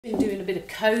bit of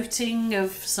coating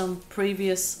of some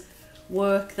previous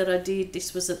work that I did.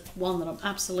 This was one that I'm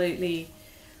absolutely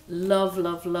love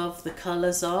the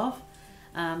colours of.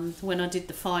 When I did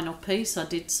the final piece, I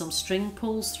did some string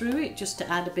pulls through it just to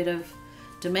add a bit of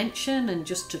dimension and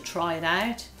just to try it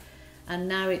out. And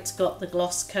now it's got the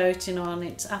gloss coating on.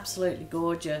 It's absolutely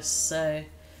gorgeous. So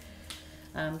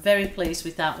I'm very pleased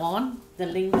with that one. The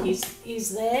link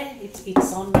is there.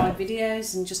 It's on my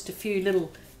videos, and just a few little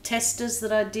testers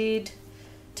that I did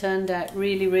turned out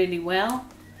really well.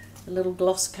 The little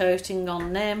gloss coating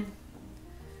on them.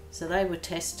 So they were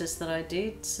testers that I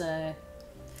did. So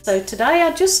today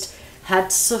I just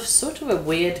had sort of a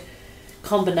weird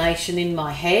combination in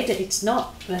my head. It's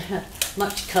not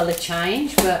much colour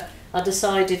change, but I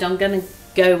decided I'm going to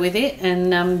go with it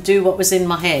and do what was in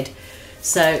my head.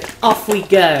 So off we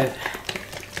go.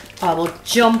 I will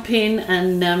jump in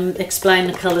and explain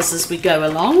the colours as we go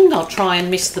along. I'll try and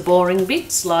miss the boring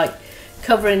bits, like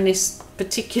covering this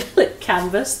particular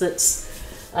canvas that's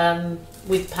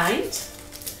with paint.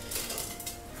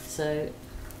 So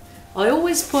I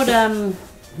always put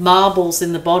marbles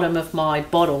in the bottom of my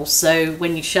bottle, so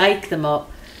when you shake them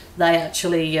up, they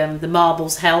actually the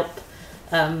marbles help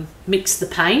mix the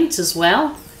paint as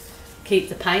well, keep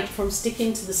the paint from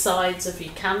sticking to the sides of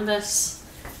your canvas.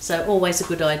 So always a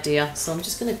good idea. So I'm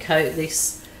just going to coat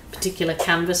this particular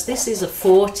canvas. This is a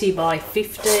 40 by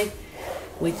 50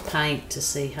 with paint to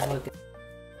see how I go.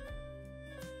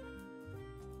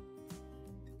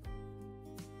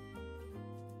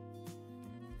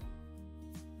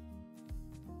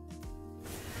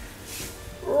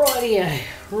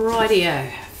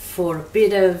 Rightio, for a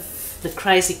bit of the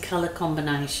crazy colour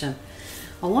combination.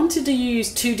 I wanted to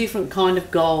use two different kind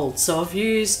of gold, so I've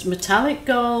used metallic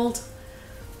gold,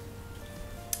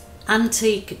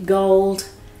 antique gold,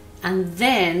 and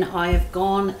then I have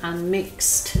gone and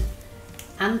mixed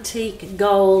antique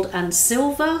gold and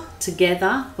silver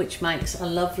together, which makes a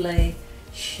lovely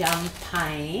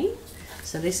champagne.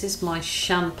 So this is my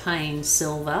champagne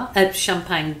silver,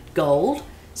 champagne gold.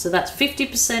 So that's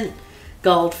 50%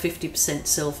 gold, 50%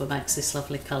 silver, makes this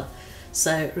lovely colour.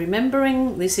 So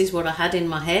remembering this is what I had in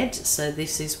my head, so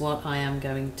this is what I am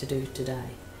going to do today.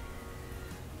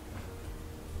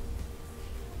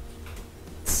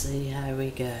 See how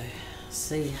we go.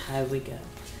 See how we go.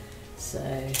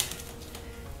 So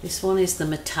this one is the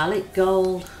metallic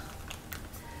gold,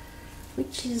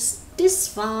 which is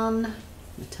this one,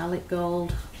 metallic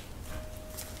gold.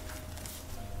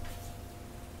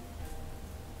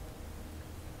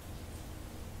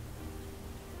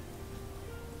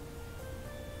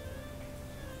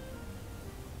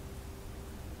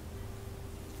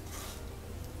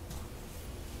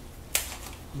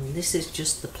 And this is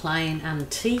just the plain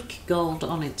antique gold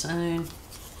on its own.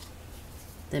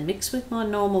 They're mixed with my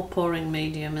normal pouring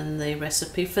medium, and the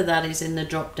recipe for that is in the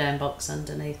drop down box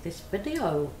underneath this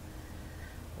video.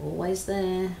 Always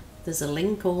there. There's a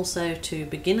link also to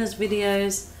beginners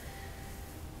videos.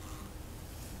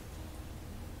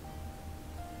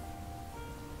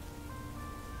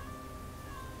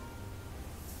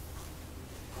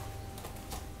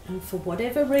 And for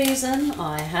whatever reason,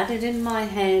 I had it in my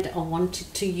head I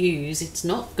wanted to use, it's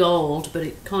not gold, but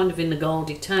it's kind of in the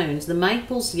goldy tones, the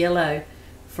Maples Yellow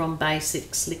from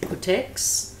Basics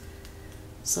Liquitex.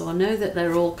 So I know that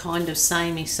they're all kind of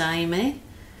samey,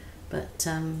 but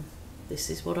this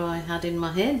is what I had in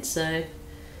my head, so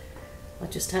I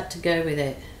just had to go with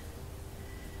it.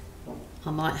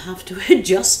 I might have to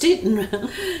adjust it and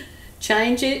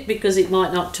change it because it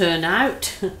might not turn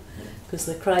out because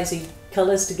they're crazy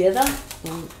colours together.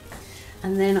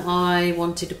 And then I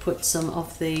wanted to put some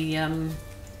of the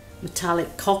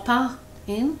metallic copper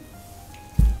in,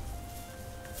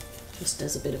 just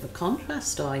as a bit of a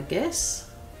contrast, I guess.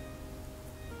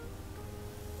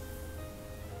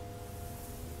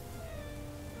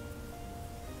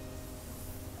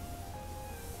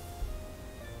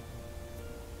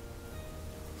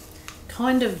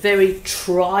 Kind of very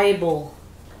tribal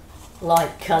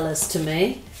like colours to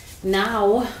me.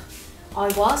 Now I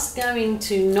was going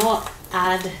to not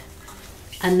add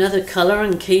another colour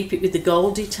and keep it with the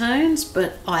goldy tones,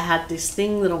 but I had this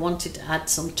thing that I wanted to add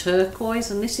some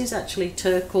turquoise, and this is actually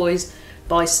turquoise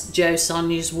by Jo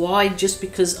Sonia's Wide, just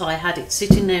because I had it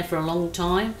sitting there for a long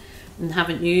time and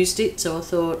haven't used it, so I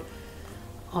thought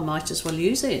I might as well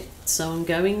use it. So I'm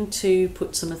going to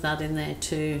put some of that in there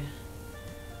too.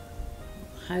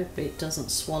 Hope it doesn't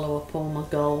swallow up all my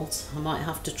golds. I might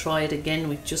have to try it again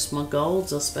with just my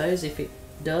golds, I suppose, if it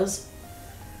does.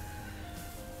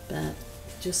 But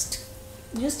just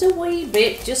a wee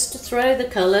bit, just to throw the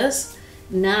colours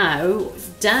now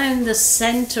down the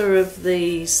center of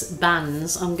these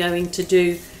bands I'm going to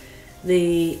do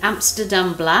the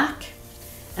Amsterdam Black,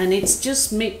 and it's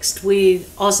just mixed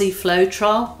with Aussie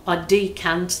Floetrol. I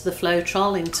decant the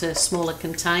Floetrol into smaller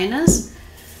containers.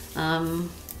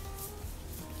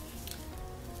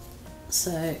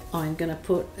 So I'm going to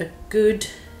put a good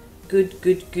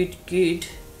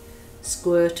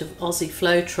squirt of Aussie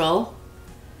Floetrol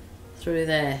through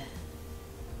there,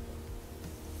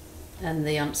 and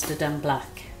the Amsterdam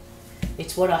Black.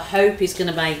 It's what I hope is going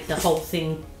to make the whole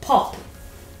thing pop.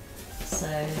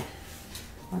 So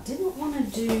I didn't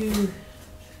want to do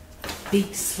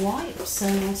big swipes, so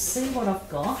we'll see what I've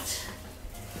got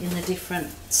in the different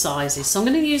sizes. So I'm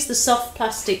going to use the soft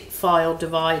plastic file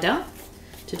divider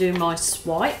to do my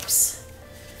swipes,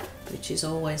 which is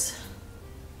always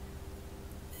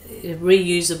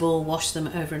reusable, wash them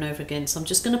over and over again. So I'm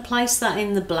just going to place that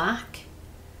in the black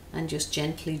and just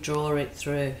gently draw it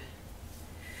through.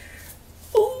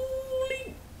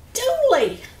 Holy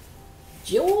dooly!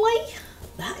 Julie,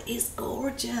 that is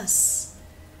gorgeous.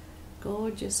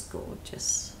 Gorgeous,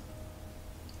 gorgeous.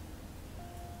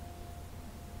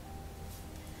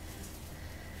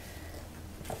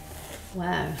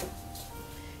 Wow.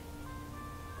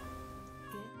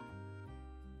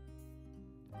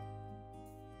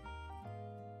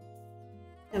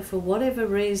 And for whatever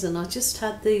reason, I just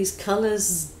had these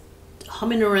colours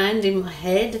humming around in my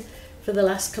head for the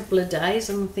last couple of days,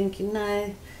 and I'm thinking,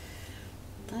 no,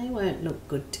 they won't look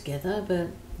good together, but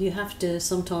you have to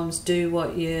sometimes do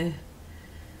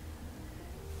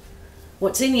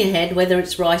what's in your head, whether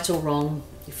it's right or wrong.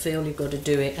 You feel you've got to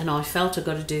do it, and I felt I've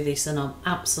got to do this, and I'm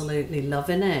absolutely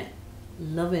loving it.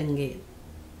 Loving it.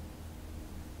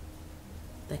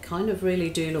 They kind of really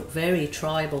do look very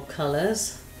tribal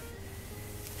colours.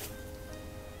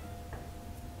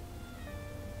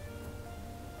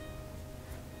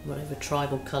 Whatever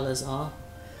tribal colours are.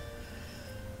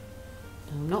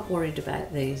 I'm not worried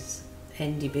about these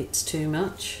endy bits too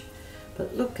much,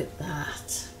 but look at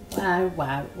that. Wow,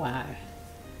 wow, wow.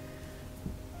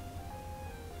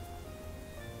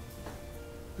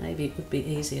 Maybe it would be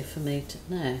easier for me to,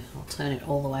 no, I'll turn it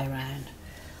all the way around.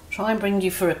 Try and bring you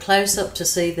for a close-up to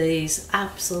see these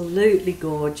absolutely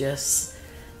gorgeous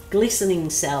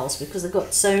glistening cells, because they've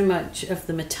got so much of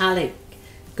the metallic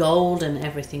gold and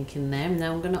everything in them.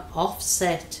 Now I'm going to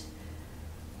offset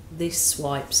this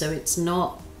swipe so it's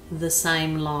not the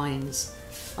same lines.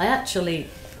 I actually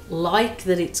like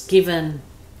that it's given,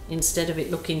 instead of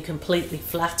it looking completely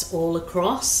flat all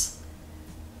across.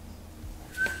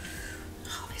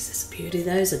 Oh, this is beauty.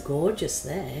 Those are gorgeous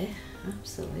there.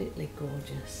 Absolutely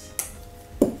gorgeous.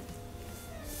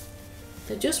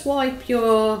 So just wipe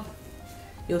your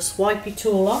swipey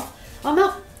tool off.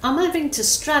 I'm having to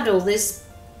straddle this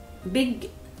big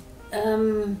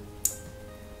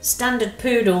standard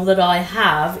poodle that I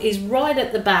have is right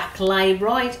at the back, lay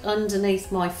right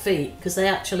underneath my feet, because they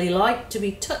actually like to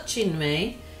be touching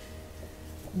me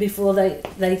before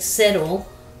they settle.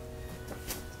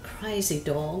 Crazy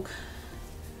dog.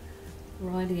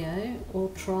 Rightio, we'll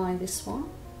try this one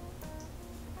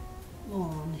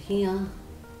on here.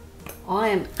 I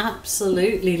am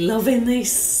absolutely loving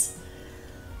this.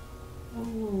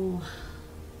 Oh,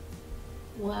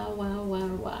 wow, wow, wow,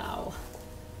 wow.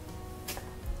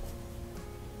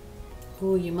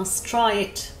 Oh, you must try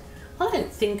it. I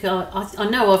don't think I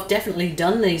know I've definitely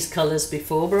done these colours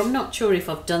before, but I'm not sure if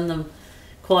I've done them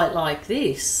quite like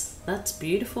this. That's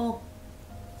beautiful.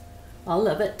 I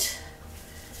love it.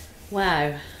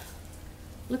 Wow.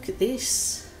 Look at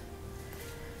this.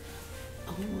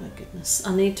 Oh my goodness.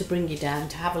 I need to bring you down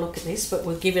to have a look at this, but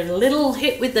we'll give it a little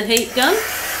hit with the heat gun.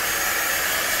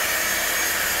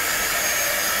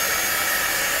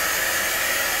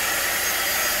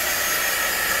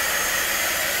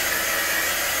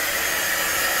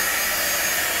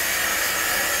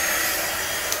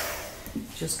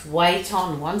 Just wait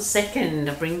on 1 second,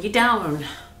 I'll bring you down.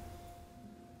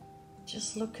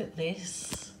 Just look at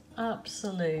this,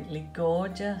 absolutely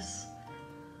gorgeous.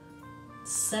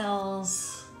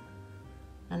 Cells,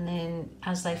 and then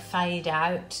as they fade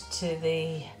out to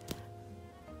the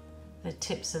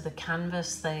tips of the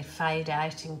canvas, they fade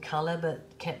out in colour,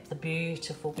 but kept the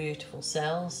beautiful, beautiful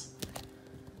cells.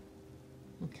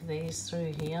 Look at these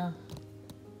through here.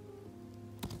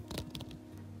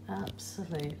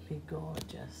 Absolutely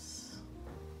gorgeous.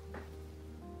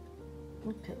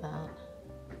 Look at that.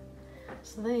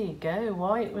 So there you go.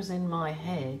 White was in my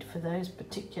head for those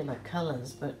particular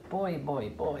colours, but boy, boy,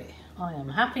 boy, I am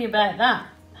happy about that.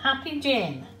 Happy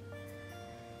Jen.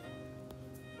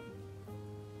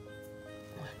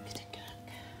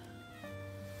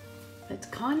 It's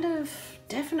kind of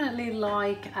definitely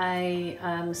like a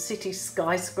city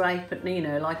skyscraper, you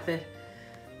know, like the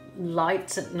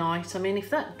lights at night. I mean, if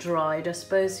that dried, I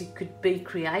suppose you could be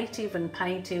creative and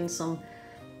paint in some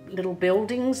little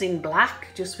buildings in black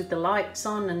just with the lights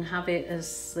on and have it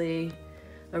as a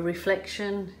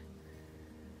reflection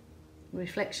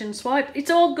swipe.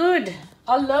 It's all good.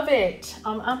 I love it.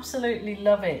 I absolutely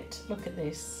love it. Look at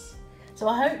this. So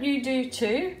I hope you do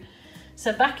too.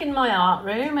 So back in my art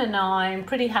room, and I'm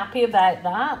pretty happy about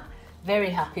that. Very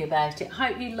happy about it.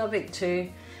 Hope you love it too.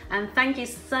 And thank you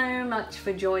so much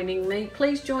for joining me.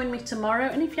 Please join me tomorrow.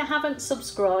 And if you haven't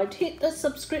subscribed, hit the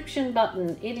subscription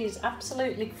button. It is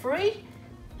absolutely free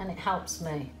and it helps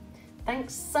me.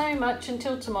 Thanks so much.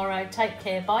 Until tomorrow, take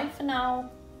care. Bye for now.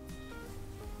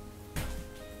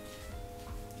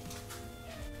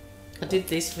 I did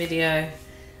this video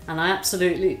and I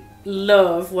absolutely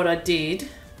love what I did,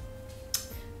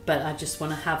 but I just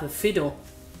want to have a fiddle.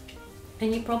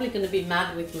 And you're probably going to be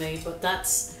mad with me, but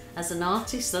that's, as an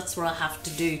artist, that's what I have to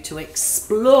do to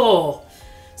explore.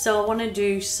 So I want to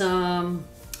do some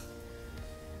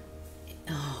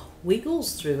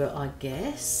wiggles through it, I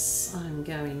guess. I'm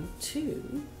going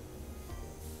to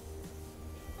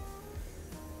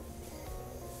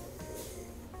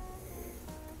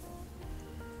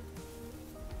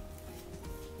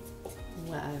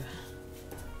wow,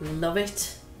 love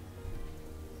it.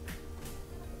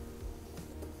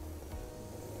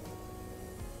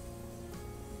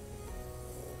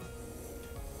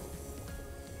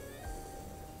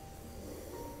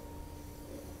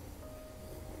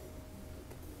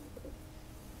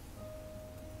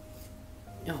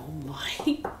 Oh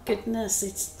my goodness,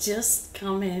 it's just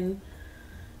coming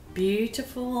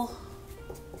beautiful.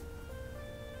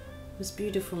 It was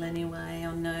beautiful anyway,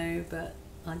 I know, but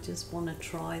I just want to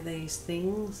try these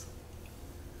things.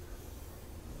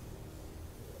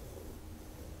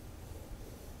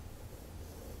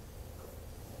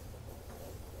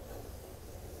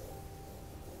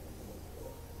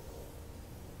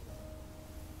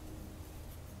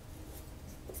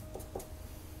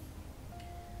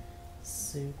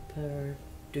 Super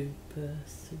duper,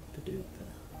 super duper.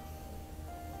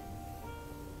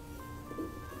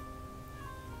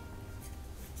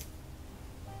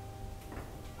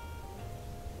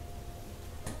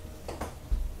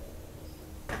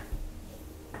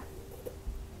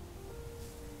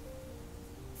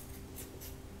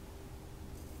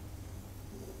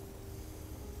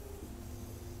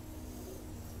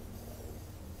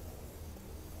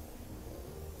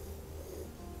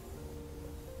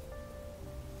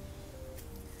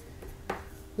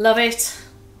 Love it.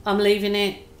 I'm leaving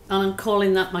it and I'm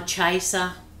calling that my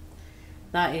chaser.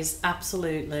 That is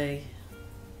absolutely,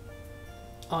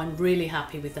 I'm really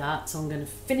happy with that. So I'm going to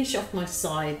finish off my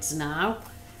sides now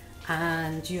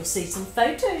and you'll see some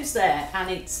photos there,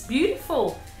 and it's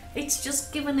beautiful. It's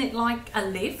just given it like a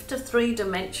lift, a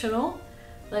three-dimensional.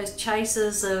 Those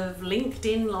chasers have linked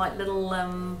in like little,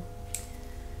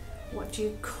 what do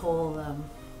you call them?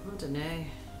 I don't know.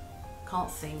 Can't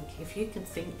think. If you can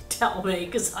think, tell me,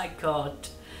 because I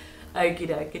can't. Okie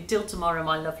dokie. Till tomorrow,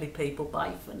 my lovely people.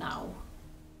 Bye for now.